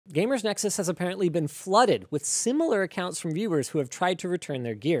Gamers Nexus has apparently been flooded with similar accounts from viewers who have tried to return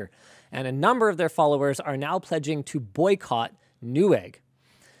their gear, and a number of their followers are now pledging to boycott Newegg.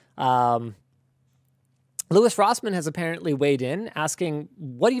 Louis Rossman has apparently weighed in, asking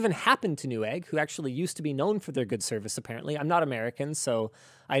what even happened to Newegg, who actually used to be known for their good service, apparently. I'm not American, so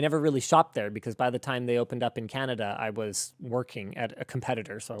I never really shopped there because by the time they opened up in Canada, I was working at a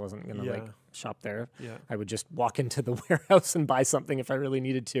competitor, so I wasn't going to shop there. Yeah. I would just walk into the warehouse and buy something if I really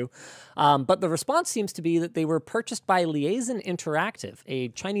needed to. But the response seems to be that they were purchased by Liaison Interactive, a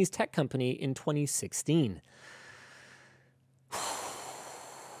Chinese tech company, in 2016.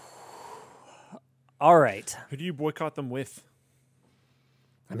 All right. Who do you boycott them with?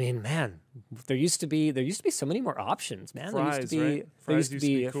 I mean, man, there used to be so many more options, man. Fries, right? There used to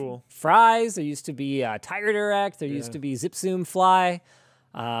be cool. Fries. There used to be Tiger Direct. There used to be Zip Zoom Fly.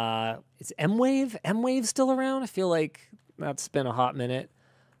 Is M-Wave? M-Wave still around? I feel like that's been a hot minute.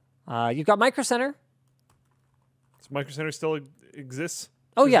 You've got Micro Center. So Micro Center still exists?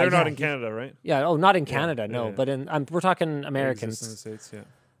 Oh yeah, they're not in Canada, right? Yeah. Oh, not in Canada, no. But we're talking Americans. In the States, yeah.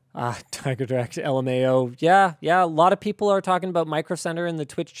 Tiger Direct, LMAO. Yeah. A lot of people are talking about Micro Center in the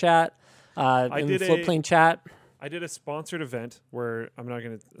Twitch chat, in the Floatplane chat. I did a sponsored event where, I'm not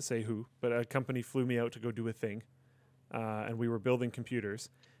going to say who, but a company flew me out to go do a thing. And we were building computers.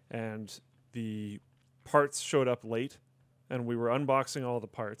 And the parts showed up late. And we were unboxing all the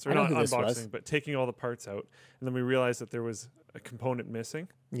parts. Or not unboxing, but taking all the parts out. And then we realized that there was a component missing.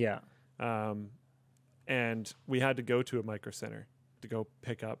 Yeah. And we had to go to a Micro Center to go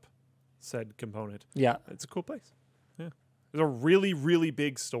pick up said component. Yeah. It's a cool place. Yeah. It's a really, really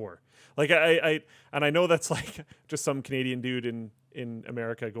big store. Like I know that's like just some Canadian dude in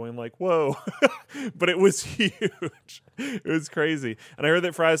America going like, whoa, but it was huge. It was crazy. And I heard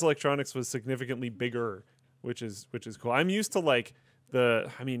that Fry's Electronics was significantly bigger, which is cool. I'm used to like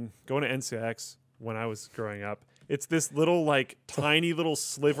going to NCX when I was growing up. It's this little, like, tiny little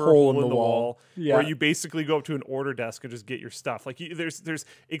sliver hole in the wall where you basically go up to an order desk and just get your stuff. Like, there's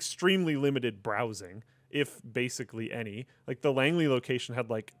extremely limited browsing, if basically any. Like, the Langley location had,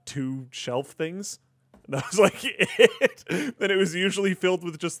 like, 2 shelf things. And that was, like, it. Then it was usually filled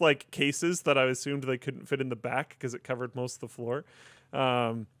with just, like, cases that I assumed they couldn't fit in the back because it covered most of the floor.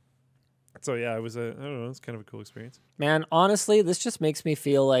 So, yeah, I don't know, it's kind of a cool experience. Man, honestly, this just makes me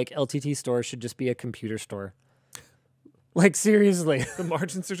feel like LTT stores should just be a computer store. Like, seriously. The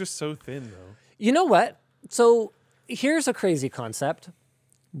margins are just so thin, though. You know what? So here's a crazy concept.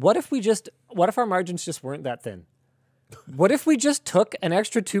 What if our margins just weren't that thin? What if we just took an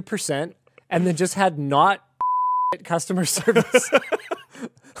extra 2% and then just had not customer service?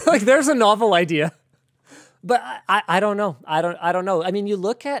 Like, there's a novel idea. But I don't know. I don't know. I mean, you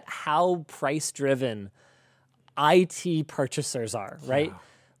look at how price-driven IT purchasers are, right? Wow.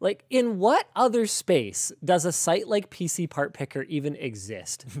 Like, in what other space does a site like PC Part Picker even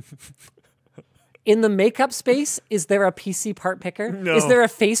exist? In the makeup space, is there a PC Part Picker? No. Is there a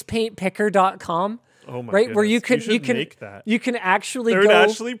facepaintpicker.com? Oh my right? goodness. Where you can make that. You can actually There would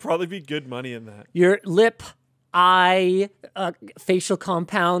actually probably be good money in that. Your lip, eye, facial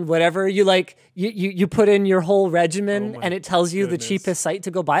compound, whatever you like, you put in your whole regimen and it tells you the cheapest site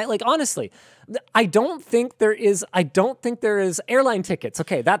to go buy it. Like, honestly, I don't think there is airline tickets.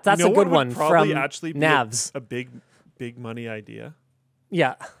 Okay, that's a good one from actually Navs. A big money idea.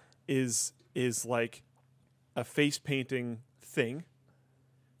 Yeah. Is like a face painting thing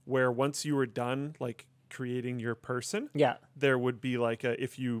where once you were done like creating your person, there would be like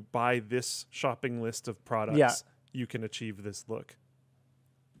if you buy this shopping list of products, you can achieve this look.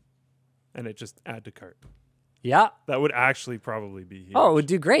 And it just add to cart. Yeah. That would actually probably be huge. Oh, it would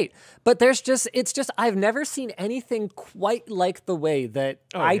do great. But it's just, I've never seen anything quite like the way that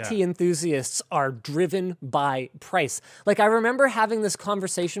IT enthusiasts are driven by price. Like, I remember having this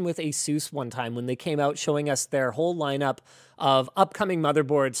conversation with ASUS one time when they came out showing us their whole lineup of upcoming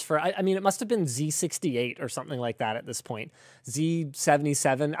motherboards for, I mean, it must have been Z68 or something like that at this point.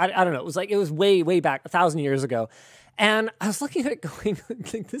 Z77. I don't know. It was way, way back, 1,000 years ago. And I was looking at it going,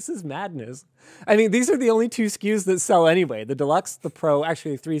 like, this is madness. I mean, these are the only 2 SKUs that sell anyway. The Deluxe, the Pro,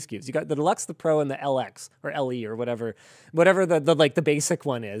 actually 3 SKUs. You got the Deluxe, the Pro, and the LX, or LE, or whatever the basic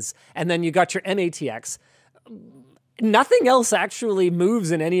one is. And then you got your MATX. Nothing else actually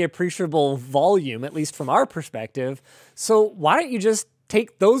moves in any appreciable volume, at least from our perspective. So why don't you just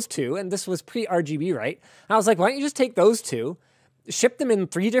take those 2? And this was pre-RGB, right? And I was like, why don't you just take those 2? Ship them in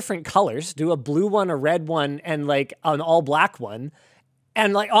 3 different colors, do a blue one, a red one, and like an all black one.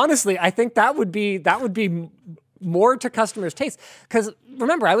 And like, honestly, I think that would be more to customers' taste. Because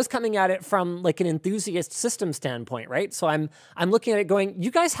remember, I was coming at it from like an enthusiast system standpoint, right? So I'm looking at it going,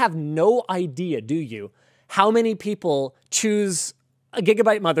 you guys have no idea, do you, how many people choose a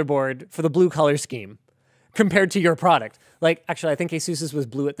Gigabyte motherboard for the blue color scheme compared to your product? Like, actually, I think ASUS's was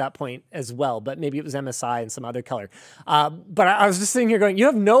blue at that point as well, but maybe it was MSI and some other color. But I was just sitting here going, you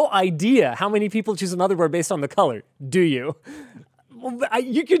have no idea how many people choose a motherboard based on the color, do you?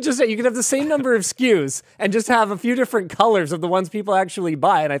 You could just say, you could have the same number of SKUs and just have a few different colors of the ones people actually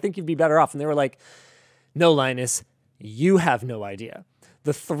buy, and I think you'd be better off. And they were like, no, Linus, you have no idea.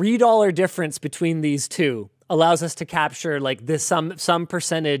 The $3 difference between these two allows us to capture like this some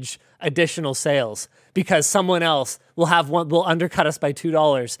percentage additional sales because someone else will undercut us by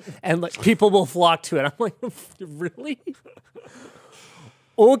 $2 and like people will flock to it. I'm like, really?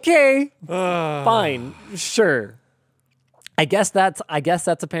 Okay, fine, sure. I guess that's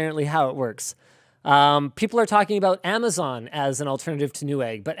apparently how it works. People are talking about Amazon as an alternative to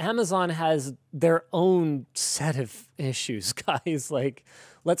Newegg, but Amazon has their own set of issues, guys. Like,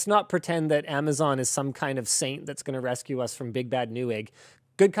 let's not pretend that Amazon is some kind of saint that's going to rescue us from big bad Newegg.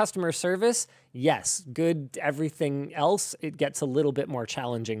 Good customer service, yes. Good everything else, it gets a little bit more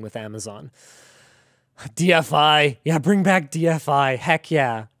challenging with Amazon. DFI, yeah, bring back DFI. Heck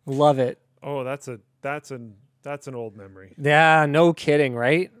yeah, love it. Oh, that's an old memory. Yeah, no kidding,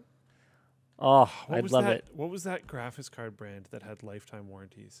 right? Oh, I'd love it. What was that graphics card brand that had lifetime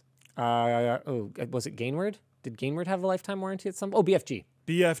warranties? Was it Gainward? Did Gainward have a lifetime warranty at some? Oh, BFG.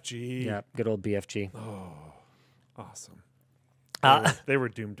 BFG. Yeah, good old BFG. Oh, awesome. They were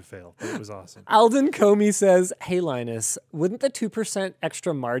doomed to fail, but it was awesome. Alden Comey says, hey, Linus, wouldn't the 2%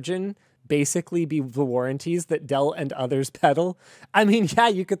 extra margin basically be the warranties that Dell and others peddle? I mean, yeah,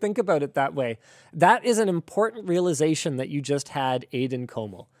 you could think about it that way. That is an important realization that you just had, Aiden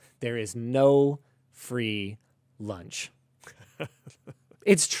Comel. There is no free lunch.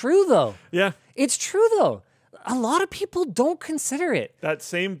 It's true, though. Yeah. It's true, though. A lot of people don't consider it. That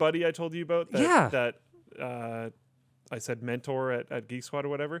same buddy I told you about, that I said mentor at Geek Squad or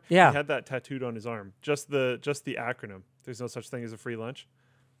whatever, yeah. He had that tattooed on his arm. Just the acronym. There's no such thing as a free lunch.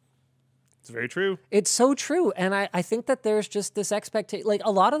 It's very true. It's so true. And I think that there's just this expectation. Like,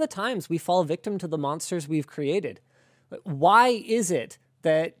 a lot of the times we fall victim to the monsters we've created. Why is it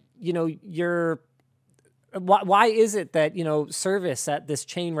that, why is it that, service at this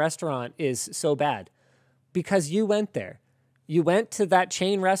chain restaurant is so bad? Because you went there. You went to that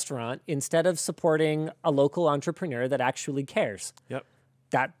chain restaurant instead of supporting a local entrepreneur that actually cares. Yep.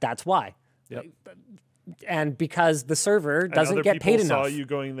 That's why. Yep. And because the server doesn't get paid enough. Other people saw you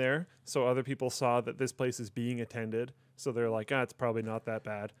going there, so other people saw that this place is being attended, so they're like, it's probably not that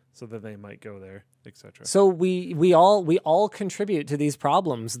bad, so then they might go there, etc. So we all contribute to these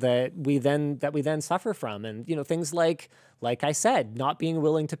problems that we then suffer from, and things like I said, not being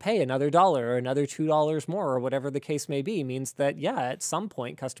willing to pay another $1 or another $2 more or whatever the case may be means that at some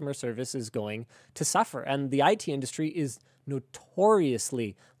point customer service is going to suffer, and the IT industry is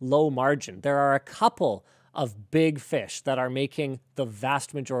notoriously low margin. There are a couple of big fish that are making the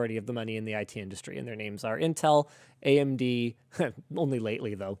vast majority of the money in the IT industry, and their names are Intel, AMD, only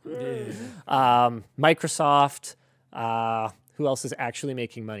lately though, Microsoft, who else is actually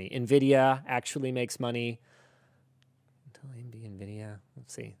making money? NVIDIA actually makes money. Intel, AMD, NVIDIA.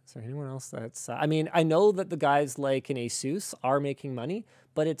 Let's see. Is there anyone else that's... I mean, I know that the guys like an ASUS are making money,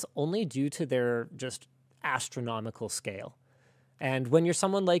 but it's only due to their just astronomical scale. And when you're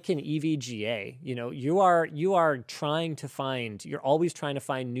someone like an EVGA, you are trying to find, you're always trying to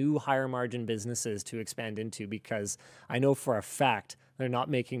find new higher margin businesses to expand into, because I know for a fact they're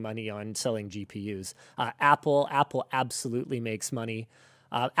not making money on selling GPUs. Apple absolutely makes money.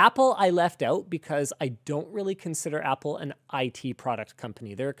 Apple I left out because I don't really consider Apple an IT product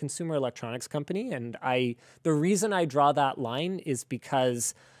company. They're a consumer electronics company, and the reason I draw that line is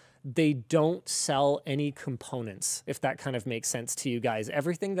because they don't sell any components, if that kind of makes sense to you guys.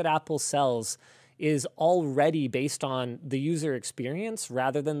 Everything that Apple sells is already based on the user experience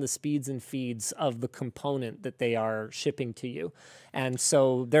rather than the speeds and feeds of the component that they are shipping to you. And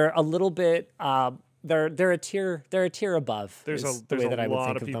so they're a little bit they're a tier above. There's a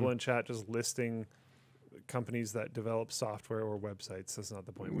lot of people in chat just listing companies that develop software or websites. That's not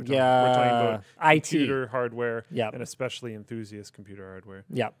the point. We're talking about IT, computer hardware, and especially enthusiast computer hardware.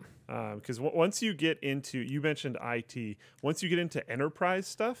 Yep. Because once you get into, you mentioned IT, once you get into enterprise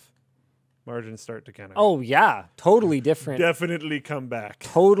stuff, margins start to kind of... Oh, yeah. Totally different. Definitely come back.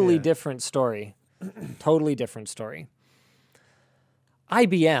 Totally different story. Totally different story.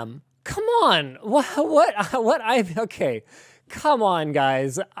 IBM. Come on. Okay. Come on,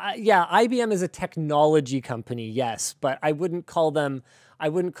 guys. Yeah, IBM is a technology company, yes, but I wouldn't call them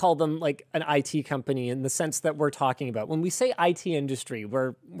like an IT company in the sense that we're talking about. When we say IT industry,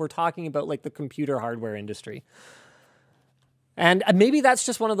 we're talking about like the computer hardware industry. And maybe that's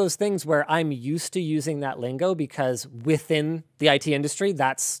just one of those things where I'm used to using that lingo because within the IT industry,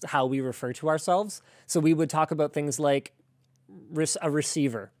 that's how we refer to ourselves. So we would talk about things like a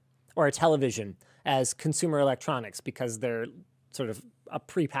receiver or a television as consumer electronics because they're sort of a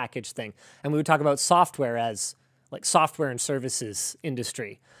prepackaged thing. And we would talk about software as like software and services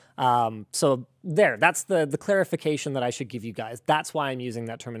industry. So that's the clarification that I should give you guys. That's why I'm using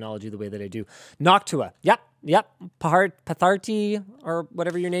that terminology the way that I do. Noctua. Yep. Patharti or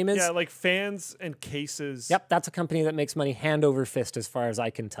whatever your name is. Yeah, like fans and cases. Yep, that's a company that makes money hand over fist as far as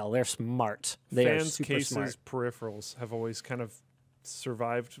I can tell. They're smart. They are super cases, smart. Peripherals have always kind of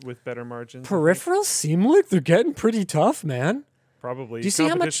survived with better margins. Peripherals seem like they're getting pretty tough, man. Probably. Do you see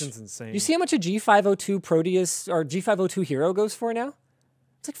Competition's insane. Do you see how much a G502 Proteus or G502 Hero goes for now?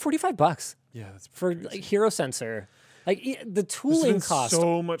 It's like $45. Yeah, that's for like Hero sensor. Like the tooling cost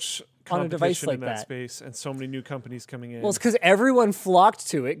so much on a device like in that space, and so many new companies coming in. Well, it's because everyone flocked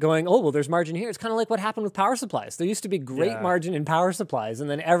to it, going, "Oh, well, there's margin here." It's kind of like what happened with power supplies. There used to be great margin in power supplies, and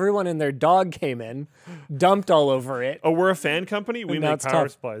then everyone and their dog came in, dumped all over it. Oh, we're a fan company. We make power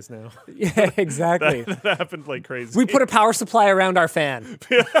supplies now. Yeah, exactly. that happened like crazy. We put a power supply around our fan.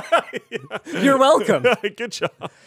 You're welcome. Good job.